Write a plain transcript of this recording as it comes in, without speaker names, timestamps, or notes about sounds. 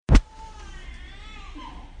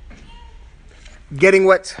getting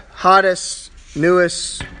what's hottest,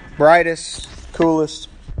 newest, brightest, coolest.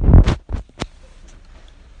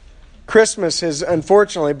 Christmas has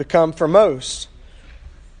unfortunately become, for most,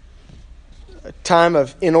 a time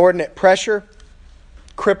of inordinate pressure,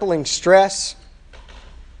 crippling stress,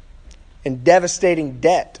 and devastating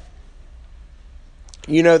debt.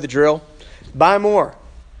 You know the drill. Buy more.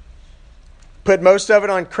 Put most of it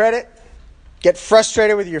on credit. Get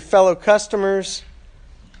frustrated with your fellow customers.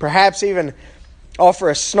 Perhaps even offer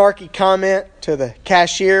a snarky comment to the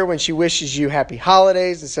cashier when she wishes you happy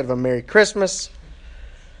holidays instead of a Merry Christmas.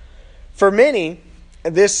 For many,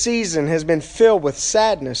 this season has been filled with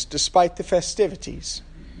sadness despite the festivities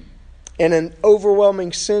and an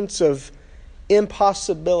overwhelming sense of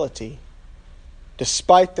impossibility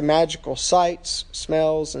despite the magical sights,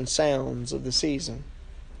 smells, and sounds of the season.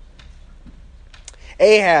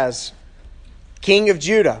 Ahaz, king of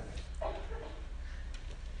Judah,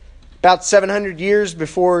 about 700 years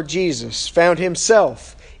before Jesus, found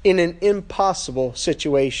himself in an impossible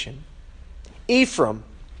situation. Ephraim,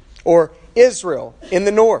 or Israel in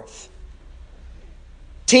the north,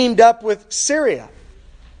 teamed up with Syria,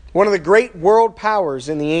 one of the great world powers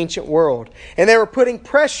in the ancient world. And they were putting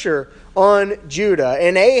pressure on Judah.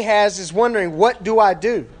 And Ahaz is wondering, what do I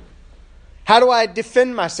do? How do I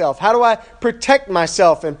defend myself? How do I protect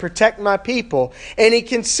myself and protect my people? And he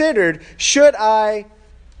considered, should I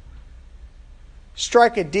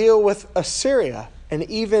strike a deal with Assyria, an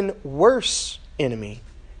even worse enemy,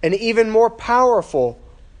 an even more powerful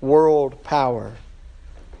world power?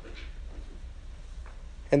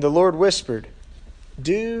 And the Lord whispered,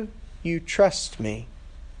 "Do you trust me?"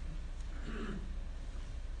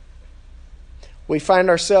 We find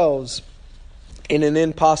ourselves in an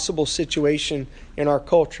impossible situation in our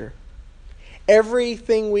culture.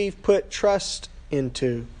 Everything we've put trust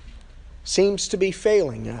into seems to be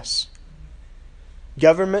failing us.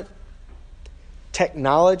 Government,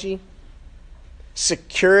 technology,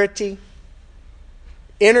 security,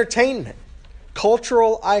 entertainment,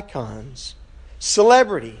 cultural icons,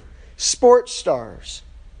 celebrity, sports stars.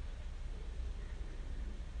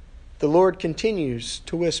 The Lord continues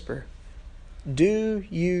to whisper, "Do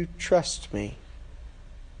you trust me?"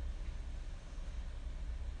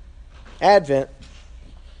 Advent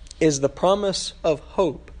is the promise of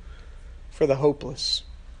hope for the hopeless.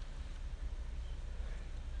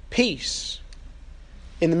 Peace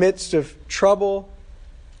in the midst of trouble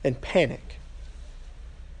and panic.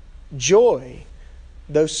 Joy,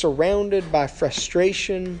 though surrounded by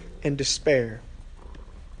frustration and despair.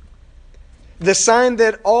 The sign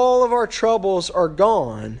that all of our troubles are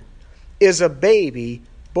gone is a baby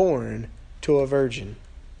born to a virgin.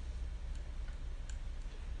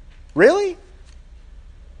 Really?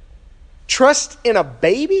 Trust in a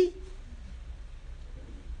baby?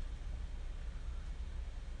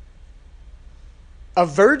 A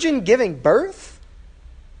virgin giving birth?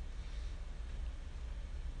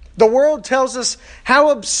 The world tells us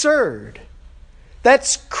how absurd.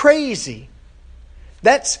 That's crazy.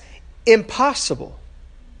 That's impossible.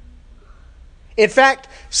 In fact,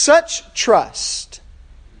 such trust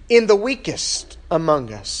in the weakest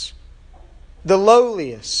among us, the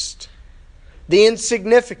lowliest, the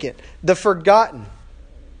insignificant, the forgotten,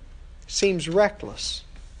 seems reckless.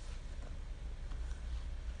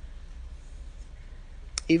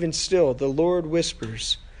 Even still, the Lord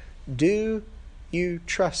whispers, "Do you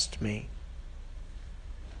trust me?"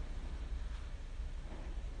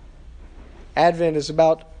 Advent is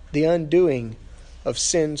about the undoing of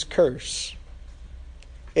sin's curse.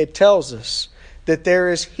 It tells us that there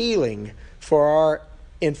is healing for our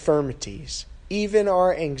infirmities, even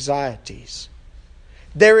our anxieties.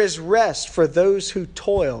 There is rest for those who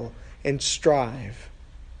toil and strive.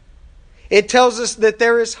 It tells us that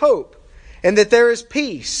there is hope, and that there is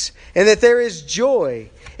peace, and that there is joy,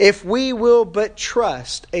 if we will but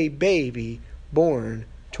trust a baby born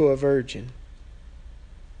to a virgin.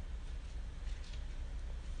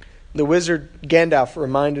 The wizard Gandalf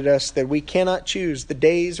reminded us that we cannot choose the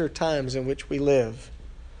days or times in which we live.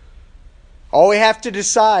 All we have to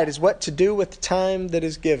decide is what to do with the time that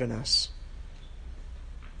is given us.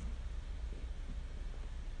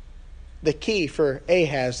 The key for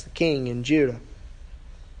Ahaz, the king in Judah,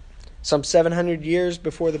 some 700 years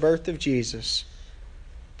before the birth of Jesus,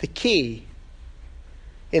 the key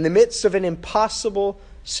in the midst of an impossible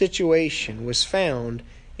situation was found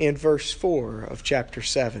in verse 4 of chapter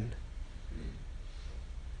 7.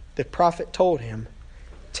 The prophet told him,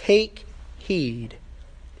 "Take heed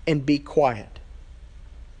and be quiet.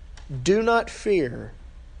 Do not fear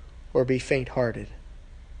or be faint-hearted."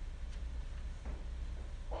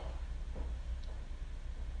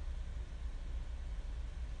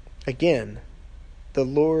 Again, the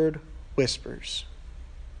Lord whispers,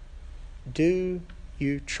 "Do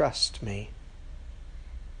you trust me?"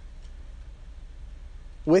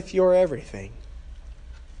 With your everything,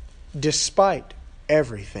 despite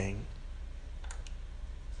everything,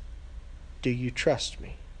 do you trust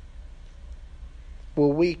me?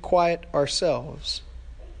 Will we quiet ourselves?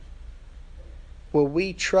 Will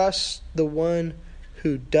we trust the one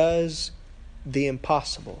who does the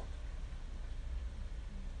impossible?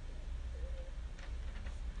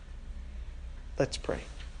 Let's pray.